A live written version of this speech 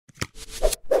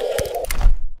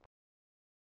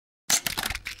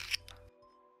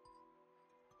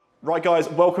Right guys,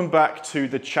 welcome back to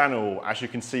the channel. As you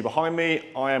can see behind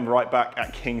me, I am right back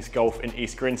at King's Golf in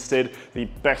East Grinstead, the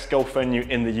best golf venue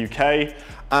in the UK.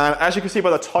 And as you can see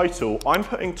by the title, I'm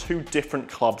putting two different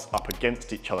clubs up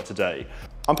against each other today.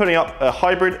 I'm putting up a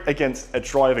hybrid against a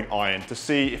driving iron to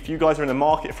see if you guys are in the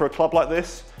market for a club like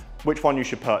this, which one you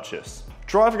should purchase.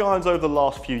 Driving irons over the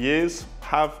last few years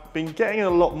have been getting in a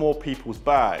lot more people's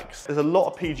bags. There's a lot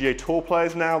of PGA Tour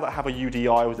players now that have a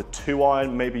UDI with a 2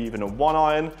 iron, maybe even a 1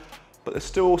 iron, but there's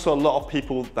still also a lot of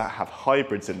people that have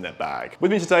hybrids in their bag. With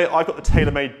me today, I've got the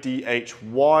TaylorMade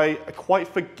DHY, a quite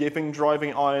forgiving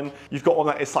driving iron. You've got one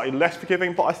that is slightly less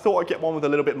forgiving, but I thought I'd get one with a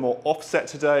little bit more offset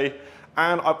today.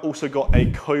 And I've also got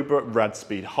a Cobra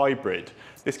Radspeed hybrid.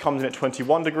 This comes in at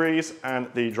 21 degrees and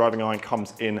the driving iron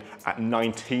comes in at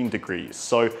 19 degrees.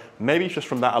 So maybe just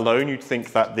from that alone, you'd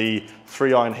think that the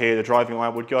 3 iron here, the driving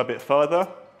iron, would go a bit further,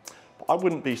 but I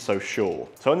wouldn't be so sure.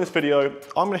 So in this video,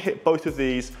 I'm gonna hit both of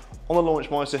these on the launch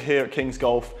monitor here at King's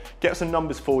Golf, get some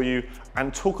numbers for you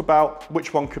and talk about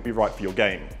which one could be right for your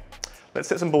game. Let's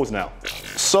hit some balls now.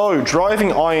 So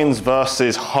driving irons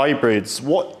versus hybrids,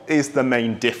 what is the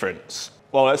main difference?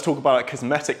 Well, let's talk about it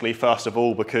cosmetically first of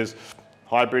all, because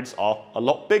hybrids are a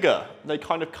lot bigger. They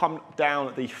kind of come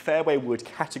down the fairway wood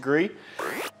category.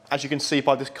 As you can see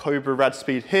by this Cobra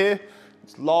Radspeed here,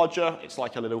 it's larger, it's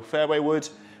like a little fairway wood,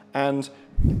 and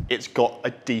it's got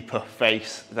a deeper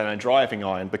face than a driving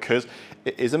iron because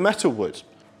it is a metal wood.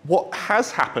 What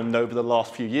has happened over the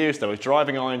last few years though is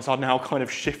driving irons are now kind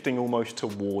of shifting almost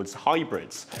towards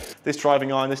hybrids. This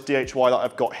driving iron, this DHY that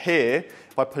I've got here,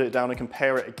 if I put it down and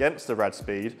compare it against the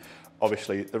Radspeed,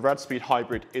 obviously the Radspeed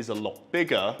hybrid is a lot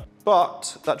bigger,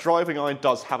 but that driving iron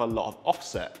does have a lot of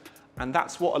offset. And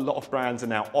that's what a lot of brands are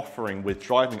now offering with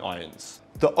driving irons.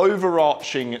 The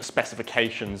overarching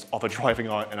specifications of a driving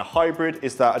iron and a hybrid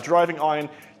is that a driving iron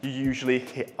you usually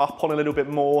hit up on a little bit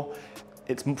more.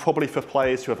 It's probably for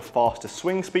players who have a faster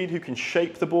swing speed, who can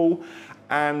shape the ball,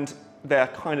 and they're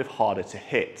kind of harder to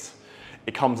hit.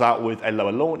 It comes out with a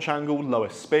lower launch angle, lower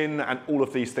spin, and all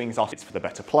of these things are it's for the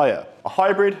better player. A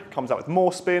hybrid comes out with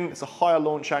more spin, it's a higher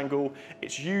launch angle,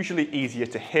 it's usually easier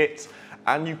to hit,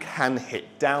 and you can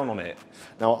hit down on it.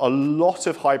 Now, a lot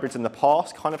of hybrids in the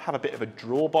past kind of have a bit of a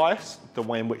draw bias, the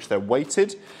way in which they're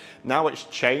weighted. Now it's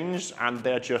changed, and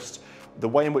they're just, the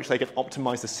way in which they can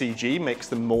optimize the CG makes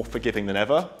them more forgiving than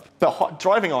ever. But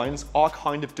driving irons are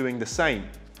kind of doing the same.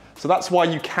 So that's why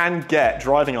you can get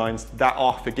driving irons that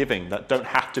are forgiving, that don't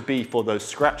have to be for those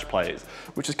scratch players,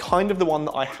 which is kind of the one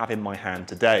that I have in my hand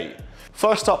today.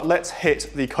 First up, let's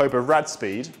hit the Cobra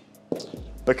Radspeed,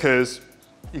 because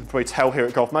you can probably tell here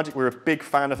at GolfMagic, we're a big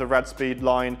fan of the Radspeed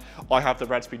line. I have the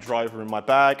Radspeed driver in my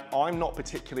bag. I'm not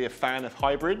particularly a fan of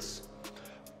hybrids,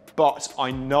 but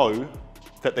I know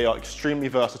that they are extremely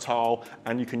versatile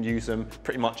and you can use them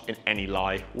pretty much in any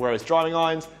lie, whereas driving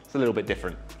irons, it's a little bit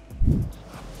different.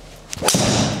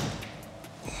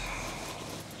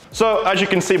 So as you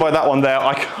can see by that one there,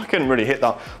 I couldn't really hit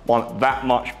that one that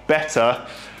much better.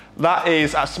 That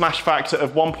is a smash factor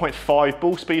of 1.5,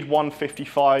 ball speed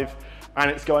 155,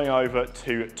 and it's going over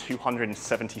to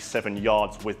 277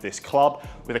 yards with this club,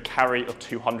 with a carry of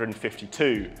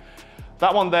 252.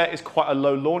 That one there is quite a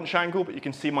low launch angle, but you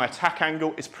can see my attack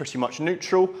angle is pretty much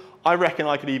neutral. I reckon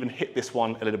I could even hit this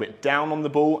one a little bit down on the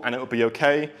ball and it would be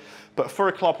okay. But for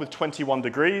a club with 21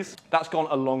 degrees, that's gone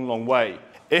a long, long way.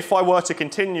 If I were to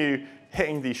continue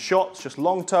hitting these shots, just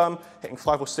long term, hitting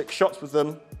 5 or 6 shots with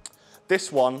them,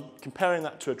 this one, comparing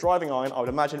that to a driving iron, I would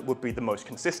imagine it would be the most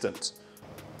consistent.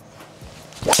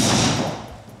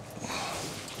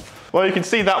 Well, you can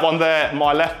see that one there.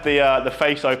 I left the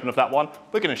face open of that one.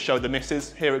 We're going to show the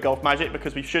misses here at GolfMagic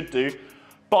because we should do.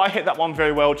 But I hit that one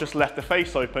very well, just left the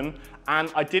face open,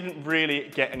 and I didn't really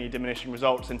get any diminishing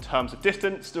results in terms of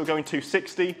distance, still going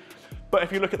 260. But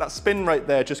if you look at that spin rate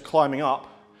there, just climbing up,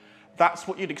 that's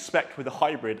what you'd expect with a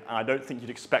hybrid, and I don't think you'd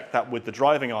expect that with the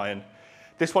driving iron.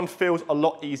 This one feels a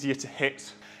lot easier to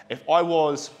hit. If I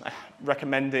was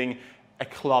recommending a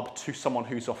club to someone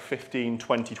who's off 15,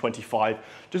 20, 25,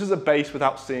 just as a base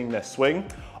without seeing their swing,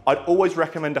 I'd always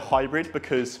recommend a hybrid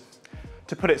because,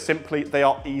 to put it simply, they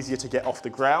are easier to get off the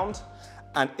ground.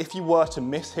 And if you were to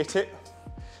miss-hit it,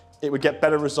 it would get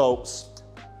better results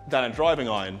than a driving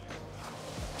iron.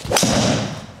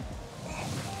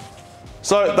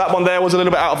 So that one there was a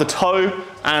little bit out of the toe,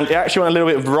 and it actually went a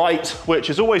little bit right, which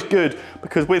is always good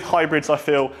because with hybrids, I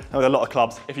feel, and with a lot of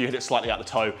clubs, if you hit it slightly out the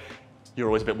toe, you're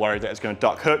always a bit worried that it's going to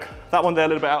duck hook. That one there a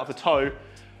little bit out of the toe,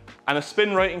 and a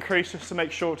spin rate increase just to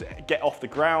make sure to get off the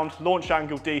ground, launch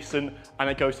angle decent, and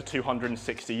it goes to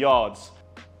 260 yards.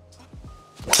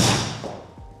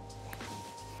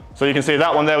 So you can see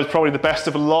that one there was probably the best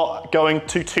of a lot, going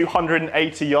to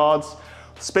 280 yards.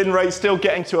 Spin rate still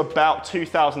getting to about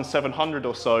 2,700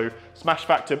 or so. Smash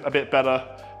factor a bit better,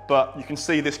 but you can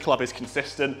see this club is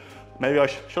consistent. Maybe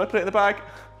should I put it in the bag?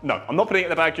 No, I'm not putting it in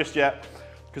the bag just yet,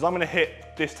 because I'm gonna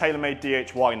hit this TaylorMade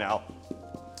DHY now.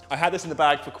 I had this in the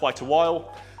bag for quite a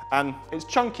while, and it's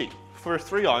chunky. For a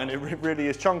 3-iron, it really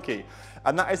is chunky.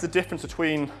 And that is the difference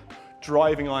between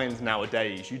driving irons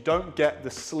nowadays. You don't get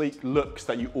the sleek looks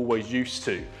that you always used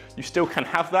to. You still can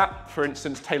have that. For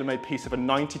instance, TaylorMade piece of a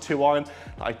 92 iron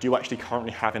that I do actually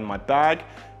currently have in my bag.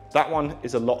 That one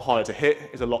is a lot harder to hit,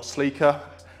 is a lot sleeker,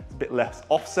 a bit less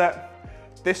offset.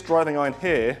 This driving iron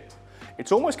here,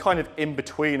 it's almost kind of in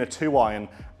between a 2-iron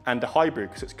and a hybrid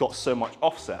because it's got so much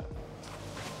offset.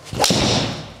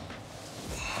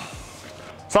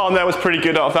 So that one there was pretty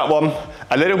good out of that one.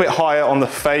 A little bit higher on the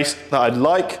face that I'd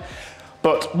like.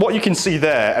 But what you can see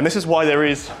there, and this is why there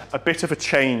is a bit of a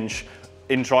change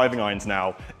in driving irons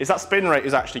now, is that spin rate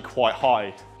is actually quite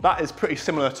high. That is pretty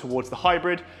similar towards the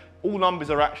hybrid. All numbers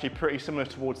are actually pretty similar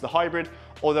towards the hybrid,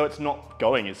 although it's not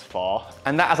going as far.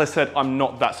 And that, as I said, I'm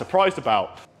not that surprised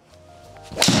about.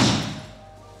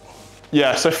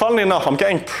 Yeah, so funnily enough, I'm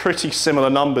getting pretty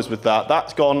similar numbers with that.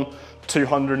 That's gone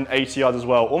 280 yards as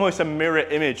well. Almost a mirror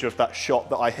image of that shot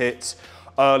that I hit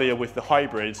earlier with the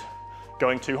hybrid,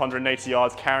 going 280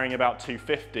 yards, carrying about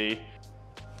 250.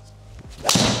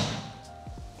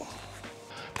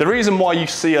 The reason why you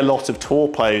see a lot of tour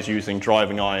players using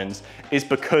driving irons is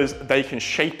because they can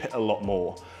shape it a lot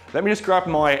more. Let me just grab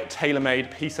my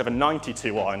TaylorMade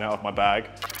P792 iron out of my bag,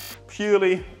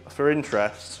 purely for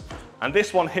interest. And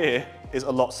this one here is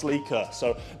a lot sleeker.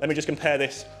 So let me just compare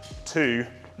this to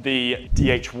the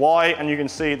DHY, and you can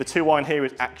see the 2-iron here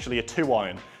is actually a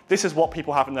 2-iron. This is what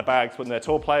people have in their bags when they're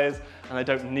tour players, and they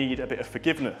don't need a bit of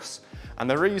forgiveness. And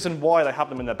the reason why they have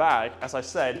them in their bag, as I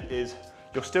said, is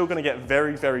you're still gonna get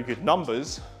very, very good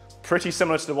numbers, pretty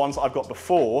similar to the ones that I've got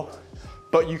before,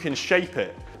 but you can shape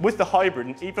it. With the hybrid,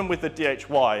 and even with the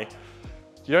DHY,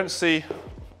 you don't see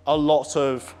a lot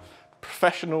of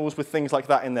professionals with things like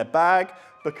that in their bag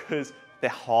because they're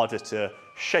harder to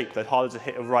shape. They're harder to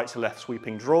hit a right to left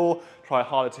sweeping draw, try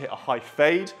harder to hit a high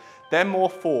fade. They're more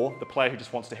for the player who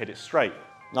just wants to hit it straight.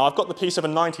 Now I've got the piece of a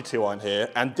 92 iron here,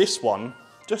 and this one,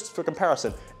 just for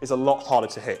comparison, is a lot harder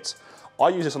to hit. I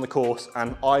use this on the course,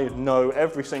 and I know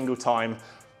every single time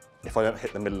if I don't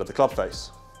hit the middle of the club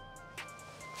face.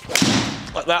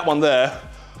 Like that one there,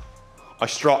 I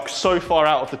struck so far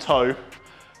out of the toe,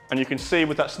 and you can see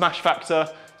with that smash factor,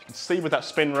 you can see with that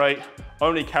spin rate,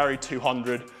 only carried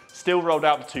 200, still rolled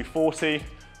out to 240,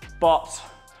 but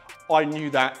I knew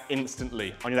that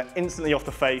instantly. I knew that instantly off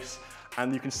the face,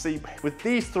 and you can see with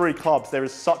these 3 clubs, there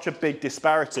is such a big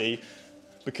disparity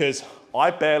because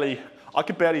I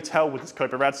could barely tell with this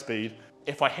Cobra Rad speed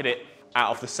if I hit it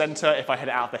out of the center, if I hit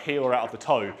it out of the heel or out of the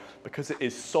toe, because it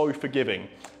is so forgiving.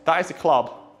 That is a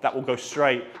club that will go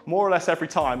straight more or less every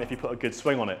time if you put a good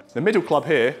swing on it. The middle club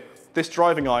here, this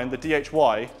driving iron, the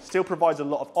DHY, still provides a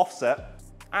lot of offset,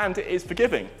 and it is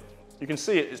forgiving. You can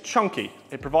see it's chunky.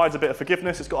 It provides a bit of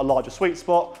forgiveness, it's got a larger sweet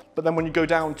spot, but then when you go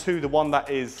down to the one that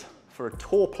is for a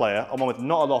tour player, or one with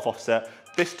not a lot of offset,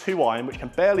 this 2-iron, which can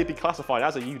barely be classified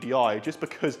as a UDI just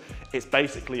because it's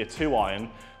basically a 2-iron,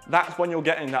 that's when you're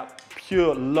getting that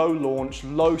pure low launch,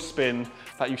 low spin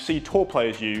that you see tour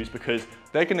players use because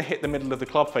they're gonna hit the middle of the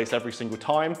club face every single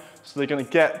time, so they're gonna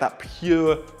get that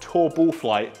pure tour ball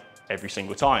flight every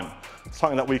single time.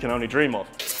 Something that we can only dream of.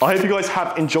 I hope you guys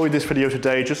have enjoyed this video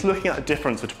today, just looking at the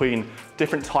difference between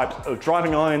different types of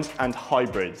driving irons and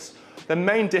hybrids. The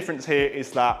main difference here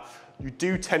is that you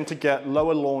do tend to get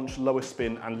lower launch, lower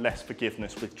spin, and less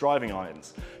forgiveness with driving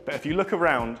irons. But if you look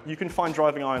around, you can find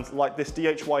driving irons like this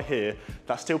DHY here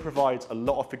that still provides a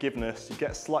lot of forgiveness. You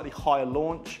get a slightly higher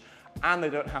launch, and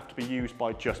they don't have to be used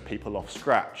by just people off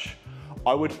scratch.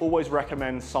 I would always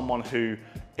recommend someone who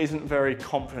isn't very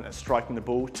confident at striking the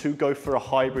ball to go for a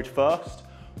hybrid first.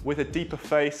 With a deeper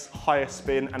face, higher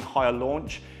spin, and higher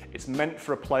launch, it's meant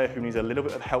for a player who needs a little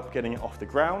bit of help getting it off the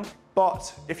ground.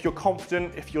 But if you're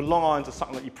confident, if your long irons are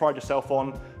something that you pride yourself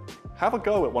on, have a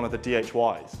go at one of the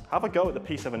DHYs. Have a go at the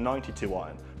P792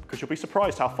 iron, because you'll be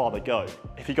surprised how far they go.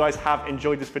 If you guys have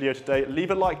enjoyed this video today, leave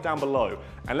a like down below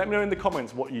and let me know in the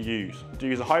comments what you use. Do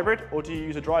you use a hybrid or do you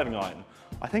use a driving iron?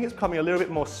 I think it's becoming a little bit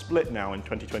more split now in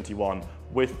 2021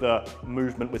 with the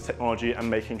movement with technology and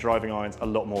making driving irons a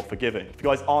lot more forgiving. If you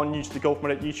guys are new to the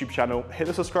GolfMagic YouTube channel, hit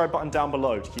the subscribe button down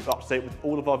below to keep up to date with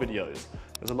all of our videos.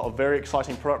 There's a lot of very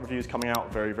exciting product reviews coming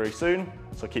out very, very soon,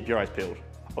 so keep your eyes peeled.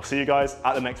 I'll see you guys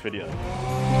at the next video.